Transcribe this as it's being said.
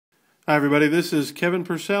Hi everybody, this is Kevin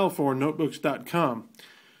Purcell for Notebooks.com,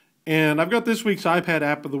 and I've got this week's iPad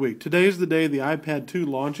app of the week. Today is the day the iPad 2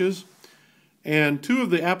 launches, and two of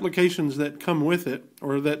the applications that come with it,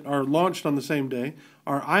 or that are launched on the same day,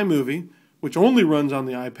 are iMovie, which only runs on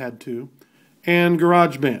the iPad 2, and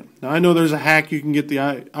GarageBand. Now I know there's a hack, you can get the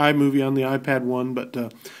iMovie on the iPad 1, but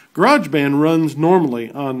GarageBand runs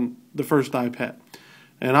normally on the first iPad.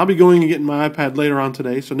 And I'll be going and getting my iPad later on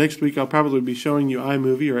today, so next week I'll probably be showing you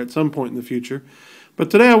iMovie or at some point in the future.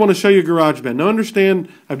 But today I want to show you GarageBand. Now understand,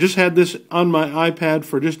 I've just had this on my iPad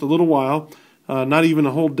for just a little while, not even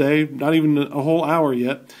a whole day, not even a whole hour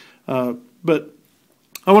yet. But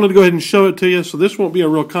I wanted to go ahead and show it to you, so this won't be a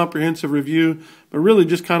real comprehensive review, but really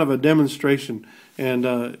just kind of a demonstration. And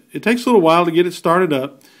it takes a little while to get it started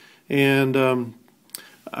up, and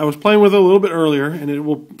I was playing with it a little bit earlier, and it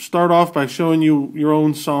will start off by showing you your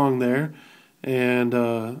own song there, and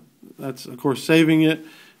that's of course saving it.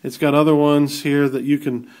 It's got other ones here that you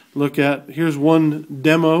can look at. Here's one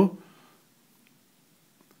demo,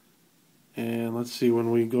 and let's see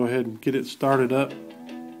when we go ahead and get it started up.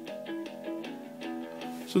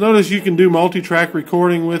 So notice you can do multi-track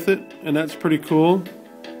recording with it, and that's pretty cool.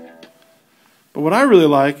 But what I really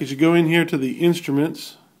like is you go in here to the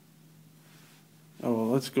instruments. Oh, well,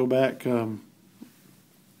 let's go back. To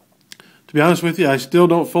be honest with you, I still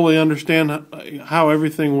don't fully understand how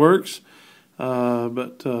everything works,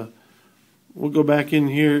 but we'll go back in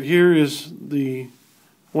here. Here is the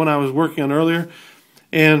one I was working on earlier,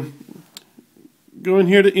 and go in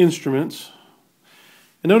here to Instruments,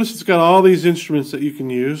 and notice it's got all these instruments that you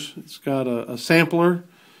can use. It's got a sampler,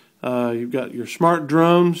 you've got your smart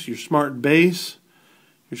drums, your smart bass,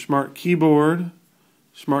 your smart keyboard,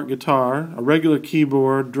 smart guitar, a regular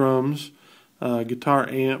keyboard, drums, guitar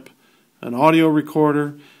amp, an audio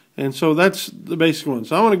recorder, and so that's the basic one.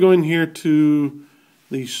 So I want to go in here to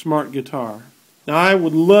the smart guitar. Now I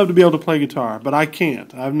would love to be able to play guitar, but I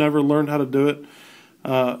can't. I've never learned how to do it,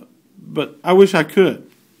 but I wish I could.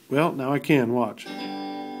 Well, now I can. Watch.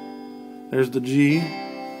 There's the G.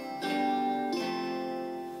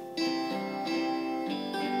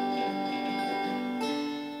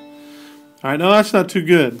 Alright, now that's not too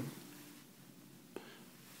good.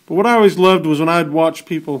 But what I always loved was when I'd watch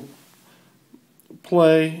people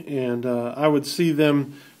play, and I would see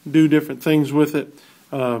them do different things with it.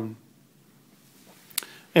 And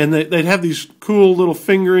they'd have these cool little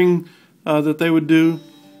fingering that they would do.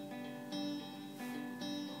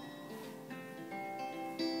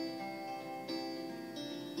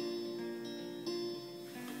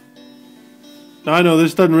 Now I know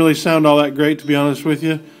this doesn't really sound all that great, to be honest with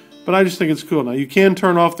you, but I just think it's cool. Now you can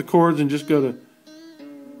turn off the chords and just go to,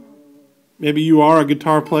 maybe you are a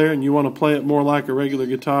guitar player and you want to play it more like a regular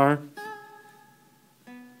guitar.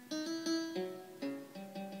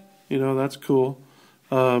 You know, that's cool.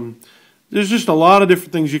 There's just a lot of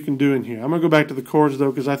different things you can do in here. I'm going to go back to the chords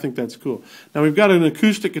though, because I think that's cool. Now we've got an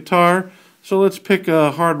acoustic guitar, so let's pick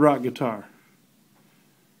a hard rock guitar.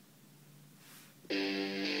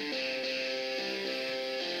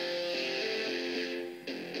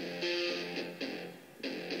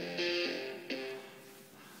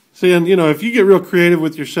 See, and you know, if you get real creative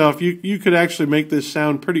with yourself, you could actually make this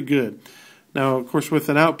sound pretty good. Now, of course, with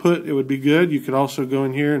an output, it would be good. You could also go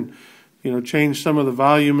in here and, you know, change some of the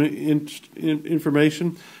volume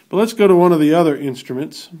information. But let's go to one of the other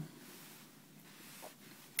instruments.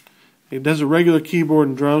 It does a regular keyboard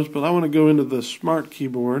and drums, but I want to go into the smart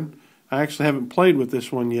keyboard. I actually haven't played with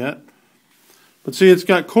this one yet. But see, it's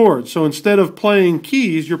got chords. So instead of playing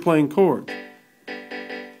keys, you're playing chords.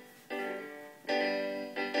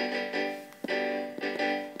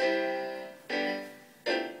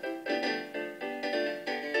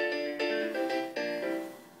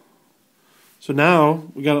 So now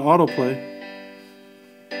we got an autoplay.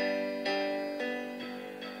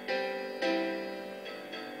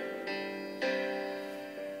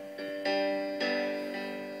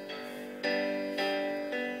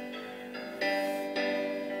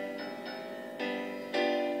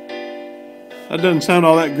 That doesn't sound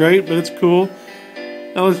all that great, but it's cool.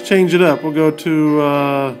 Now let's change it up. We'll go to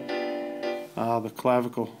the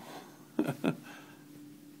clavicle.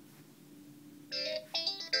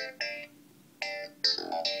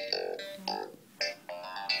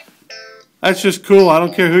 That's just cool. I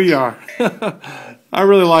don't care who you are. I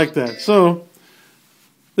really like that. So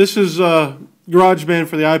this is GarageBand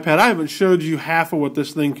for the iPad. I haven't showed you half of what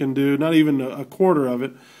this thing can do, not even a quarter of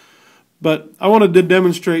it. But I wanted to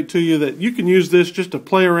demonstrate to you that you can use this just to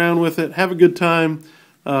play around with it, have a good time.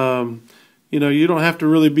 You know, you don't have to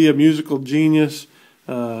really be a musical genius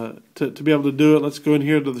to be able to do it. Let's go in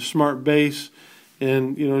here to the smart bass.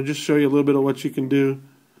 and just show you a little bit of what you can do.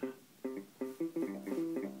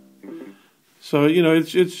 So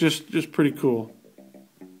it's just pretty cool.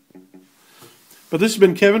 But this has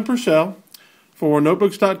been Kevin Purcell for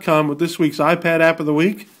Notebooks.com with this week's iPad App of the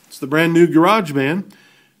Week. It's the brand new GarageBand,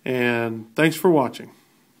 and thanks for watching.